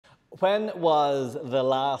When was the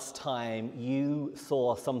last time you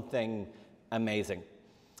saw something amazing?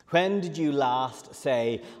 When did you last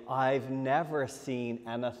say, "I've never seen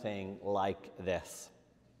anything like this"?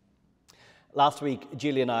 Last week,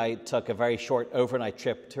 Julie and I took a very short overnight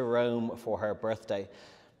trip to Rome for her birthday.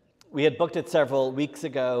 We had booked it several weeks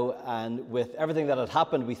ago, and with everything that had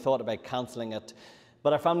happened, we thought about cancelling it.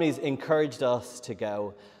 But our families encouraged us to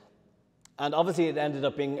go. And obviously, it ended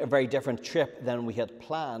up being a very different trip than we had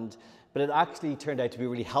planned, but it actually turned out to be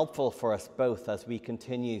really helpful for us both as we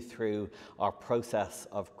continue through our process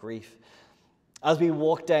of grief. As we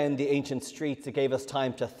walked down the ancient streets, it gave us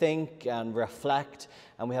time to think and reflect,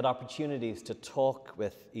 and we had opportunities to talk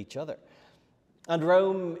with each other. And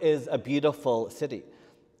Rome is a beautiful city.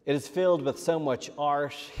 It is filled with so much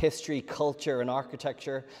art, history, culture, and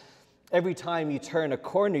architecture. Every time you turn a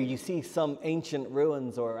corner, you see some ancient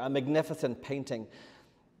ruins or a magnificent painting.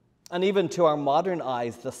 And even to our modern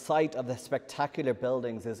eyes, the sight of the spectacular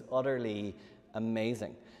buildings is utterly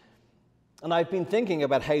amazing. And I've been thinking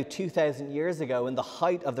about how 2,000 years ago, in the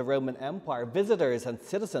height of the Roman Empire, visitors and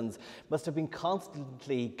citizens must have been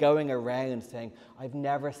constantly going around saying, "I've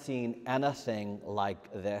never seen anything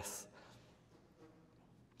like this."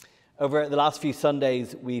 Over the last few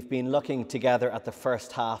Sundays, we've been looking together at the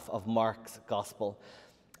first half of Mark's Gospel.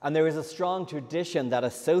 And there is a strong tradition that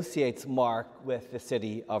associates Mark with the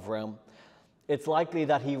city of Rome. It's likely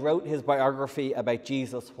that he wrote his biography about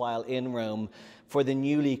Jesus while in Rome for the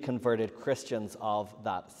newly converted Christians of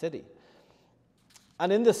that city.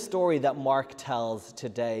 And in the story that Mark tells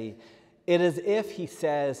today, it is as if he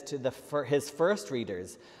says to his first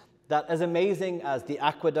readers that as amazing as the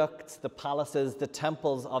aqueducts, the palaces, the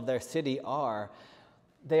temples of their city are,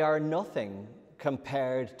 they are nothing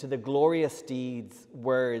compared to the glorious deeds,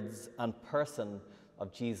 words, and person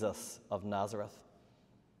of Jesus of Nazareth.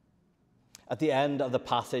 At the end of the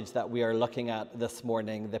passage that we are looking at this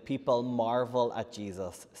morning, the people marvel at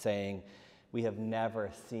Jesus, saying, "We have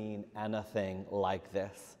never seen anything like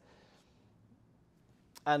this."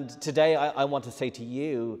 And today I want to say to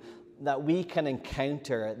you that we can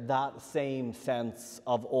encounter that same sense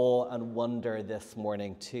of awe and wonder this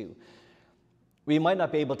morning too. We might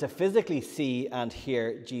not be able to physically see and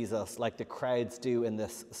hear Jesus like the crowds do in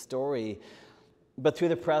this story, but through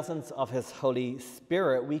the presence of his Holy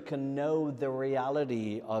Spirit, we can know the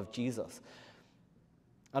reality of Jesus.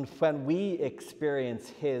 And when we experience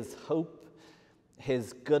his hope,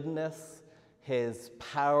 his goodness, his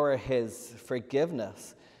power, his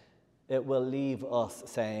forgiveness, it will leave us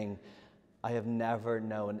saying, "I have never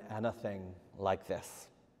known anything like this."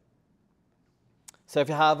 So if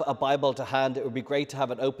you have a Bible to hand, it would be great to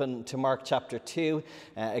have it open to Mark chapter 2.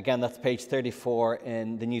 Again, that's page 34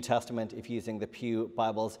 in the New Testament if using the Pew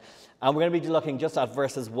Bibles. And we're going to be looking just at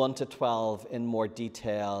verses 1 to 12 in more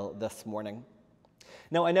detail this morning.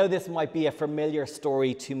 Now, I know this might be a familiar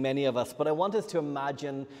story to many of us, but I want us to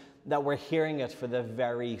imagine that we're hearing it for the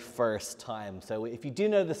very first time. So if you do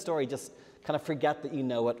know the story, just kind of forget that you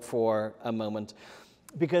know it for a moment,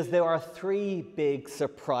 because there are three big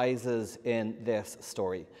surprises in this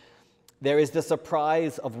story. There is the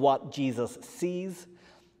surprise of what Jesus sees,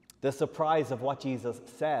 the surprise of what Jesus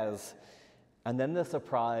says, and then the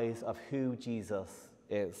surprise of who Jesus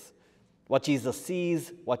is. What Jesus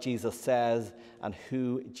sees, what Jesus says, and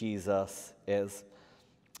who Jesus is.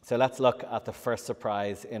 So let's look at the first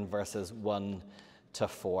surprise in verses 1 to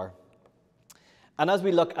 4. And as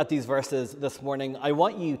we look at these verses this morning, I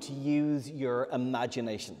want you to use your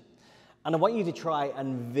imagination. And I want you to try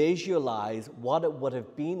and visualize what it would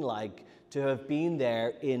have been like to have been there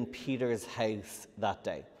in Peter's house that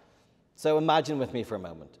day. So imagine with me for a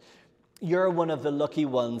moment. You're one of the lucky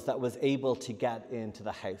ones that was able to get into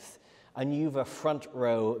the house, and you've a front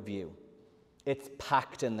row view. It's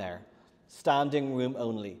packed in there. Standing room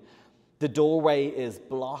only. The doorway is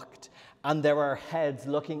blocked, and there are heads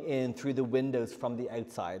looking in through the windows from the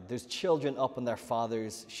outside. There's children up on their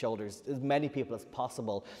father's shoulders. As many people as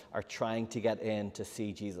possible are trying to get in to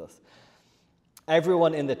see Jesus.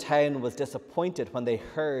 Everyone in the town was disappointed when they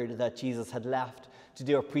heard that Jesus had left to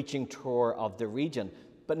do a preaching tour of the region,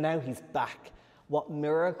 but now he's back. What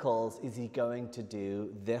miracles is he going to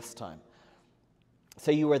do this time?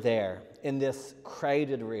 So you were there in this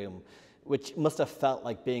crowded room, which must have felt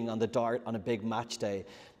like being on the dart on a big match day.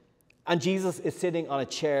 And Jesus is sitting on a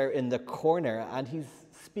chair in the corner, and he's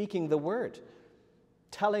speaking the word,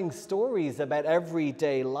 telling stories about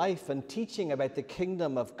everyday life and teaching about the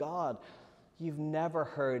kingdom of God. You've never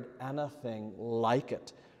heard anything like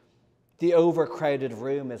it. The overcrowded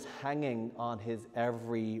room is hanging on his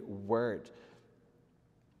every word.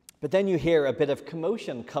 But then you hear a bit of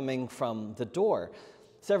commotion coming from the door.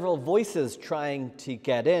 Several voices trying to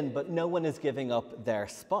get in, but no one is giving up their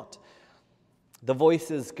spot. The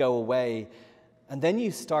voices go away, and then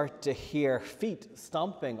you start to hear feet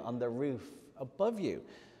stomping on the roof above you.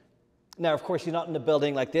 Now, of course, you're not in a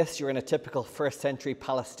building like this. You're in a typical first-century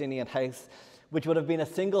Palestinian house, which would have been a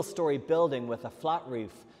single-story building with a flat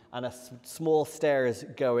roof and small stairs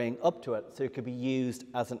going up to it, so it could be used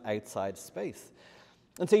as an outside space.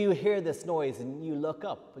 And so you hear this noise, and you look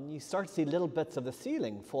up, and you start to see little bits of the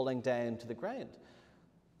ceiling falling down to the ground.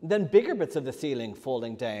 Then bigger bits of the ceiling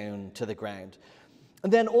falling down to the ground.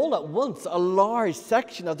 And then all at once, a large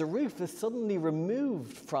section of the roof is suddenly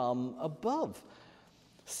removed from above.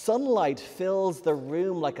 Sunlight fills the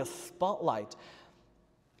room like a spotlight.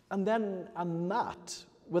 And then a mat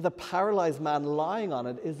with a paralyzed man lying on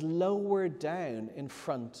it is lowered down in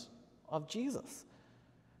front of Jesus.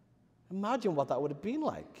 Imagine what that would have been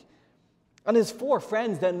like. And his four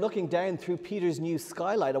friends then looking down through Peter's new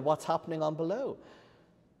skylight at what's happening on below.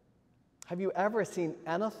 Have you ever seen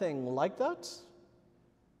anything like that?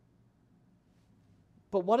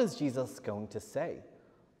 But what is Jesus going to say?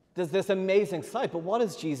 There's this amazing sight, but what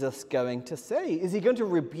is Jesus going to say? Is he going to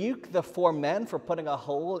rebuke the four men for putting a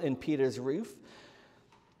hole in Peter's roof?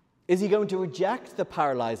 Is he going to reject the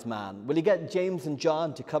paralyzed man? Will he get James and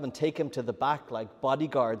John to come and take him to the back like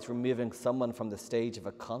bodyguards removing someone from the stage of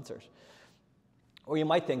a concert? Or you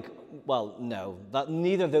might think, well, no, that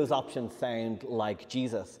neither of those options sound like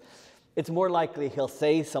Jesus. It's more likely he'll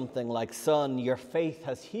say something like, "Son, your faith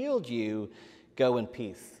has healed you. Go in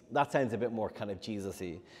peace." That sounds a bit more kind of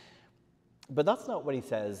Jesus-y. But that's not what he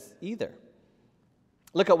says either.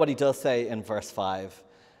 Look at what he does say in verse 5.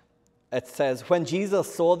 It says, "When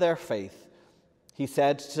Jesus saw their faith, he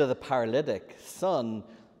said to the paralytic, 'Son,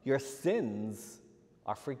 your sins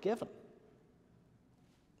are forgiven.'"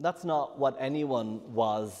 That's not what anyone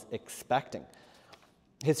was expecting.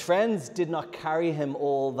 His friends did not carry him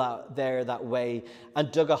all that way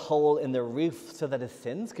and dug a hole in the roof so that his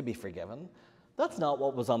sins could be forgiven. That's not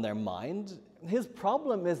what was on their mind. His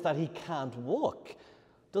problem is that he can't walk.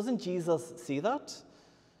 Doesn't Jesus see that?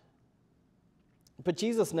 But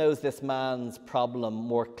Jesus knows this man's problem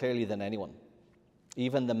more clearly than anyone,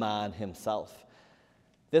 even the man himself.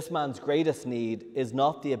 This man's greatest need is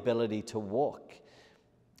not the ability to walk.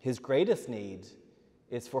 His greatest need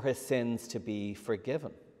is for his sins to be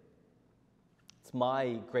forgiven. It's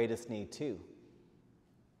my greatest need too,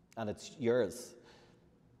 and it's yours.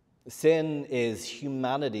 Sin is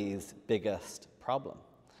humanity's biggest problem.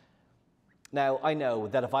 Now, I know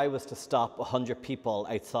that if I was to stop 100 people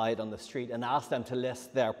outside on the street and ask them to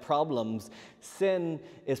list their problems, sin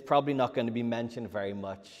is probably not going to be mentioned very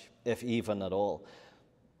much, if even at all.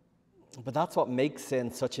 But that's what makes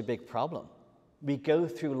sin such a big problem. We go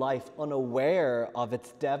through life unaware of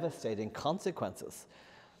its devastating consequences.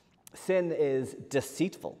 Sin is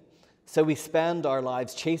deceitful. So we spend our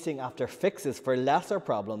lives chasing after fixes for lesser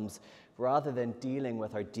problems rather than dealing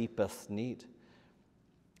with our deepest need.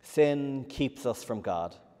 Sin keeps us from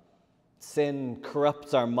God. Sin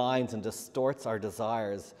corrupts our minds and distorts our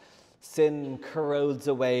desires. Sin corrodes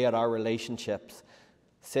away at our relationships.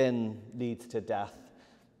 Sin leads to death,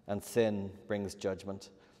 and sin brings judgment.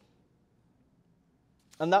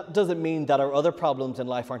 And that doesn't mean that our other problems in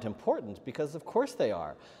life aren't important, because of course they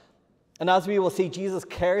are. And as we will see, Jesus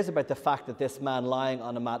cares about the fact that this man lying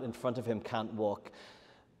on a mat in front of him can't walk.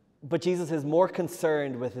 But Jesus is more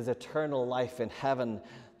concerned with his eternal life in heaven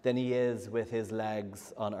than he is with his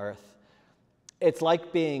legs on earth. It's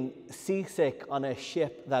like being seasick on a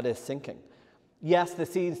ship that is sinking. Yes, the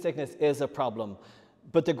seasickness is a problem,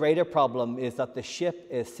 but the greater problem is that the ship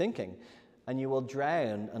is sinking, and you will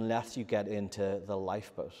drown unless you get into the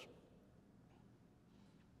lifeboat.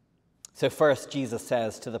 So first, Jesus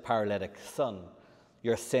says to the paralytic, "Son,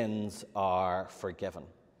 your sins are forgiven."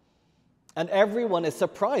 And everyone is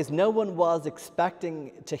surprised. No one was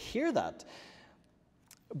expecting to hear that.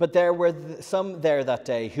 But there were some there that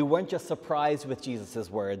day who weren't just surprised with Jesus'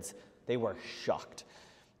 words, they were shocked.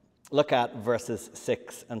 Look at verses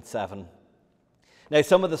 6 and 7. Now,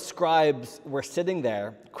 some of the scribes were sitting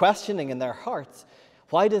there, questioning in their hearts,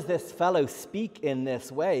 "Why does this fellow speak in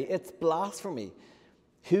this way? It's blasphemy.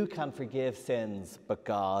 Who can forgive sins but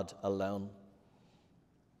God alone?"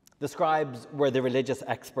 The scribes were the religious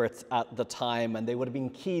experts at the time, and they would have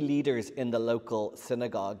been key leaders in the local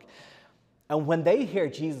synagogue. And when they hear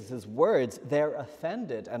Jesus' words, they're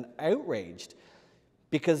offended and outraged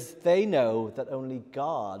because they know that only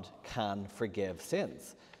God can forgive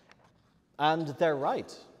sins. And they're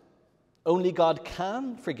right. Only God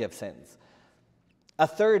can forgive sins. A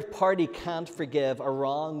third party can't forgive a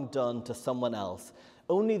wrong done to someone else.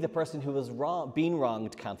 only the person who has been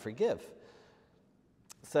wronged can forgive.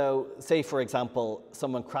 So, say for example,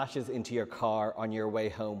 someone crashes into your car on your way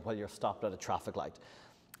home while you're stopped at a traffic light.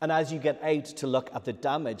 And as you get out to look at the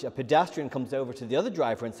damage, a pedestrian comes over to the other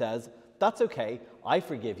driver and says, "That's okay, I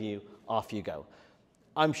forgive you, off you go."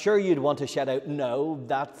 I'm sure you'd want to shout out, "No,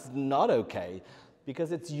 that's not okay,"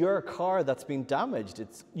 because it's your car that's been damaged.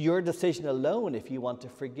 It's your decision alone if you want to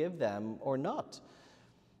forgive them or not.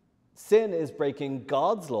 Sin is breaking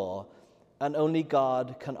God's law, and only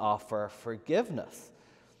God can offer forgiveness.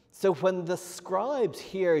 So when the scribes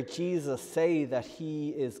hear Jesus say that he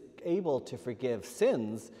is able to forgive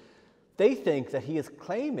sins, they think that he is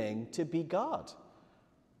claiming to be God,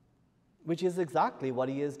 which is exactly what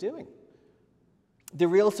he is doing. The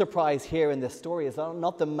real surprise here in this story is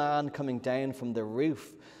not the man coming down from the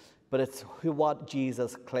roof, but it's what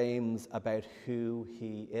Jesus claims about who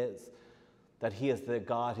he is, that he is the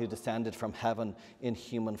God who descended from heaven in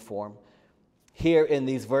human form. Here in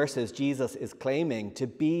these verses, Jesus is claiming to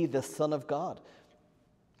be the Son of God.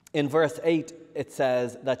 In verse 8, it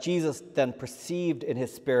says that Jesus then perceived in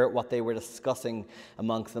his spirit what they were discussing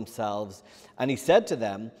amongst themselves, and he said to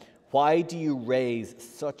them, "Why do you raise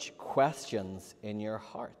such questions in your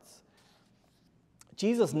hearts?"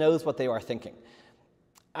 Jesus knows what they are thinking.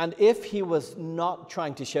 And if he was not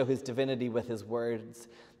trying to show his divinity with his words,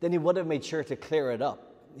 then he would have made sure to clear it up.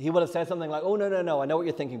 He would have said something like, "Oh, no, I know what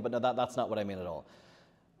you're thinking, but no, that's not what I mean at all."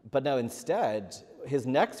 But no, instead, his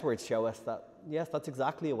next words show us that, yes, that's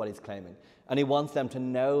exactly what he's claiming. And he wants them to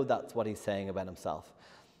know that's what he's saying about himself.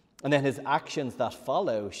 And then his actions that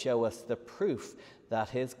follow show us the proof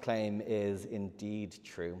that his claim is indeed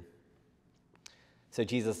true. So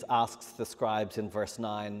Jesus asks the scribes in verse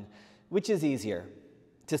 9, which is easier,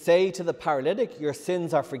 to say to the paralytic, "Your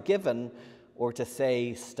sins are forgiven," or to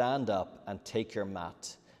say, "Stand up and take your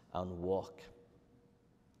mat and walk"?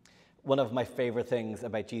 One of my favorite things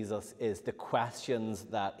about Jesus is the questions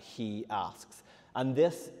that he asks. And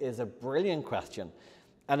this is a brilliant question,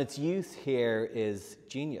 and its use here is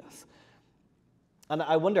genius. And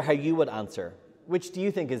I wonder how you would answer. Which do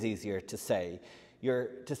you think is easier to say?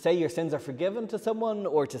 To say your sins are forgiven to someone,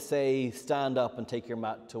 or to say, "Stand up and take your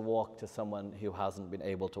mat to walk" to someone who hasn't been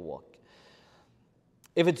able to walk?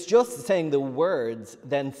 If it's just saying the words,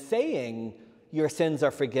 then saying your sins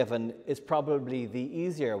are forgiven is probably the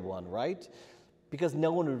easier one, right? Because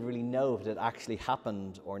no one would really know if it actually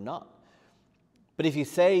happened or not. But if you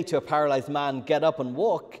say to a paralyzed man, "Get up and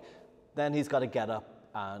walk," then he's got to get up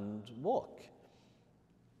and walk.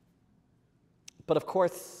 But of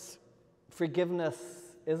course,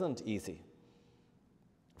 forgiveness isn't easy.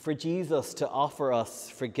 For Jesus to offer us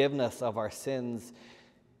forgiveness of our sins,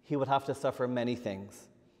 he would have to suffer many things.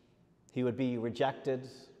 He would be rejected,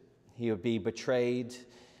 he would be betrayed,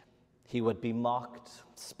 he would be mocked,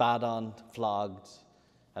 spat on, flogged,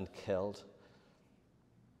 and killed.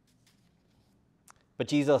 But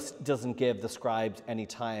Jesus doesn't give the scribes any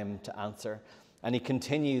time to answer, and he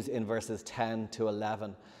continues in verses 10 to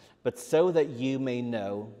 11. "But so that you may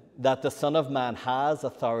know that the Son of Man has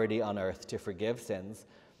authority on earth to forgive sins."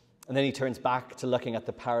 And then he turns back to looking at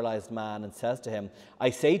the paralyzed man and says to him,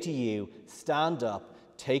 "I say to you, stand up,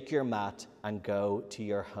 take your mat, and go to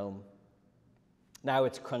your home." Now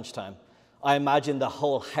it's crunch time. I imagine the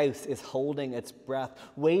whole house is holding its breath,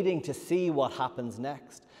 waiting to see what happens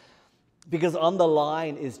next. Because on the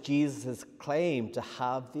line is Jesus' claim to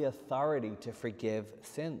have the authority to forgive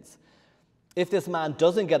sins. If this man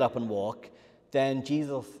doesn't get up and walk, then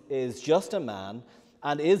Jesus is just a man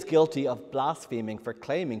and is guilty of blaspheming for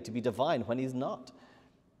claiming to be divine when he's not.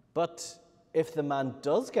 But if the man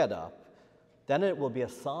does get up, then it will be a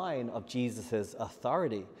sign of Jesus'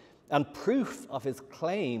 authority and proof of his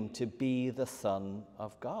claim to be the Son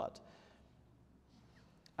of God.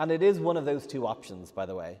 And it is one of those two options, by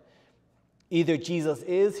the way. Either Jesus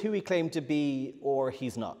is who he claimed to be, or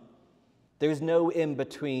he's not. There's no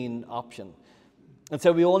in-between option. And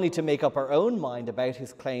so we all need to make up our own mind about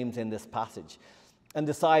his claims in this passage and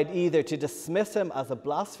decide either to dismiss him as a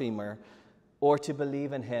blasphemer or to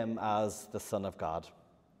believe in him as the Son of God.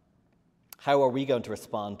 How are we going to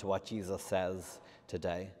respond to what Jesus says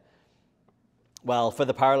today? Well, for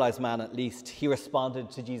the paralyzed man at least, he responded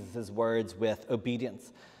to Jesus' words with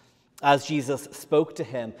obedience. As Jesus spoke to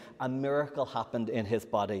him, a miracle happened in his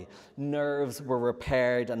body. Nerves were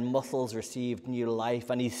repaired and muscles received new life,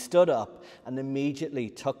 and he stood up and immediately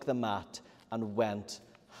took the mat and went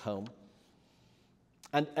home.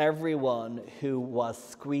 And everyone who was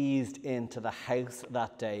squeezed into the house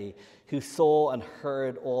that day, who saw and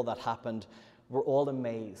heard all that happened, were all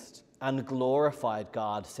amazed and glorified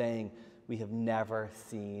God, saying, We have never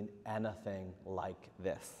seen anything like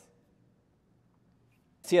this.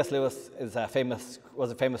 C.S. Lewis was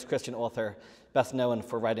a famous Christian author, best known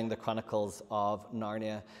for writing the Chronicles of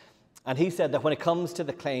Narnia. And he said that when it comes to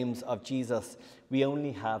the claims of Jesus, we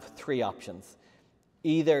only have three options.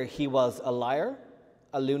 Either he was a liar,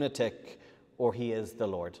 a lunatic, or he is the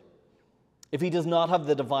Lord. If he does not have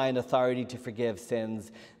the divine authority to forgive sins,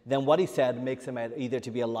 then what he said makes him out either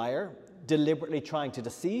to be a liar, deliberately trying to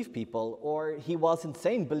deceive people, or he was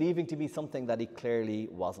insane, believing to be something that he clearly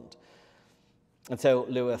wasn't. And so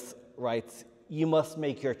Lewis writes, you must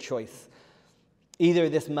make your choice. Either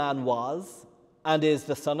this man was and is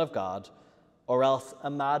the Son of God, or else a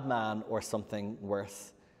madman or something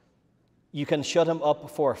worse. You can shut him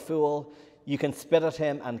up for a fool, you can spit at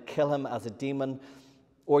him and kill him as a demon,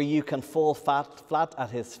 or you can fall flat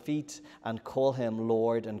at his feet and call him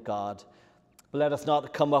Lord and God. But let us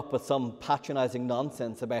not come up with some patronizing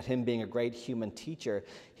nonsense about him being a great human teacher.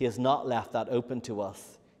 He has not left that open to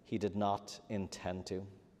us. He did not intend to.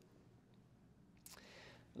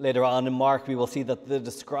 Later on in Mark, we will see that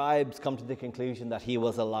the scribes come to the conclusion that he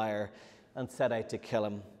was a liar and set out to kill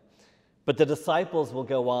him. But the disciples will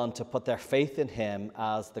go on to put their faith in him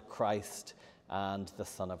as the Christ and the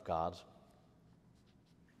Son of God.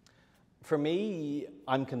 For me,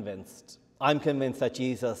 I'm convinced that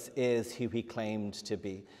Jesus is who he claimed to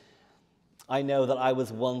be. I know that I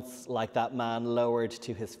was once like that man, lowered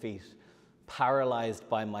to his feet, paralyzed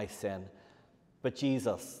by my sin. But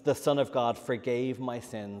Jesus, the Son of God, forgave my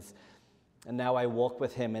sins, and now I walk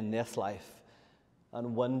with him in this life.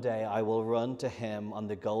 And one day I will run to him on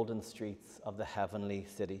the golden streets of the heavenly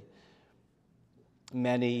city.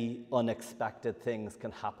 Many unexpected things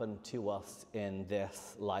can happen to us in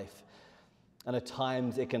this life. And at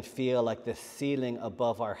times it can feel like the ceiling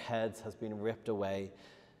above our heads has been ripped away.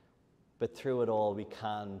 But through it all, we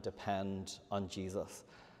can depend on Jesus.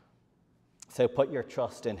 So put your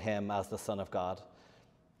trust in him as the Son of God.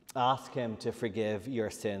 Ask him to forgive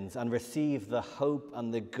your sins and receive the hope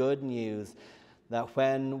and the good news that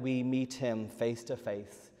when we meet him face to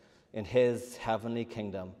face in his heavenly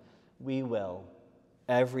kingdom, we will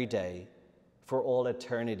every day for all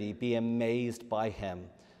eternity be amazed by him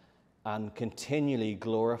and continually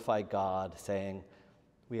glorify God, saying,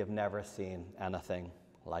 we have never seen anything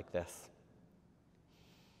like this.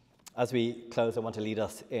 As we close, I want to lead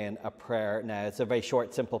us in a prayer now. It's a very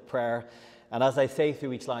short, simple prayer. And as I say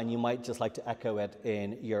through each line, you might just like to echo it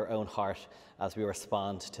in your own heart as we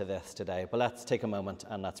respond to this today. But let's take a moment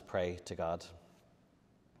and let's pray to God.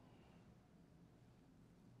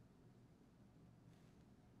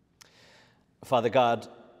 Father God,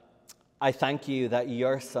 I thank you that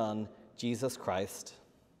your Son, Jesus Christ,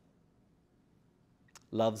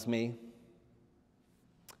 loves me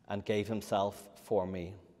and gave himself for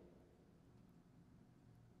me.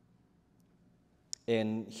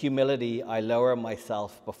 In humility, I lower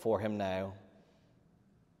myself before him now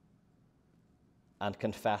and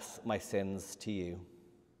confess my sins to you.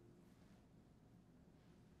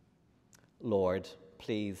 Lord,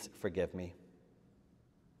 please forgive me.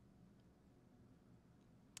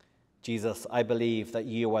 Jesus, I believe that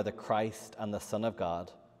you are the Christ and the Son of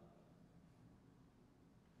God.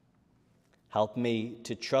 Help me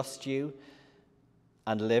to trust you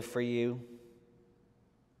and live for you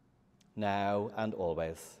now and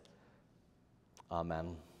always.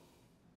 Amen.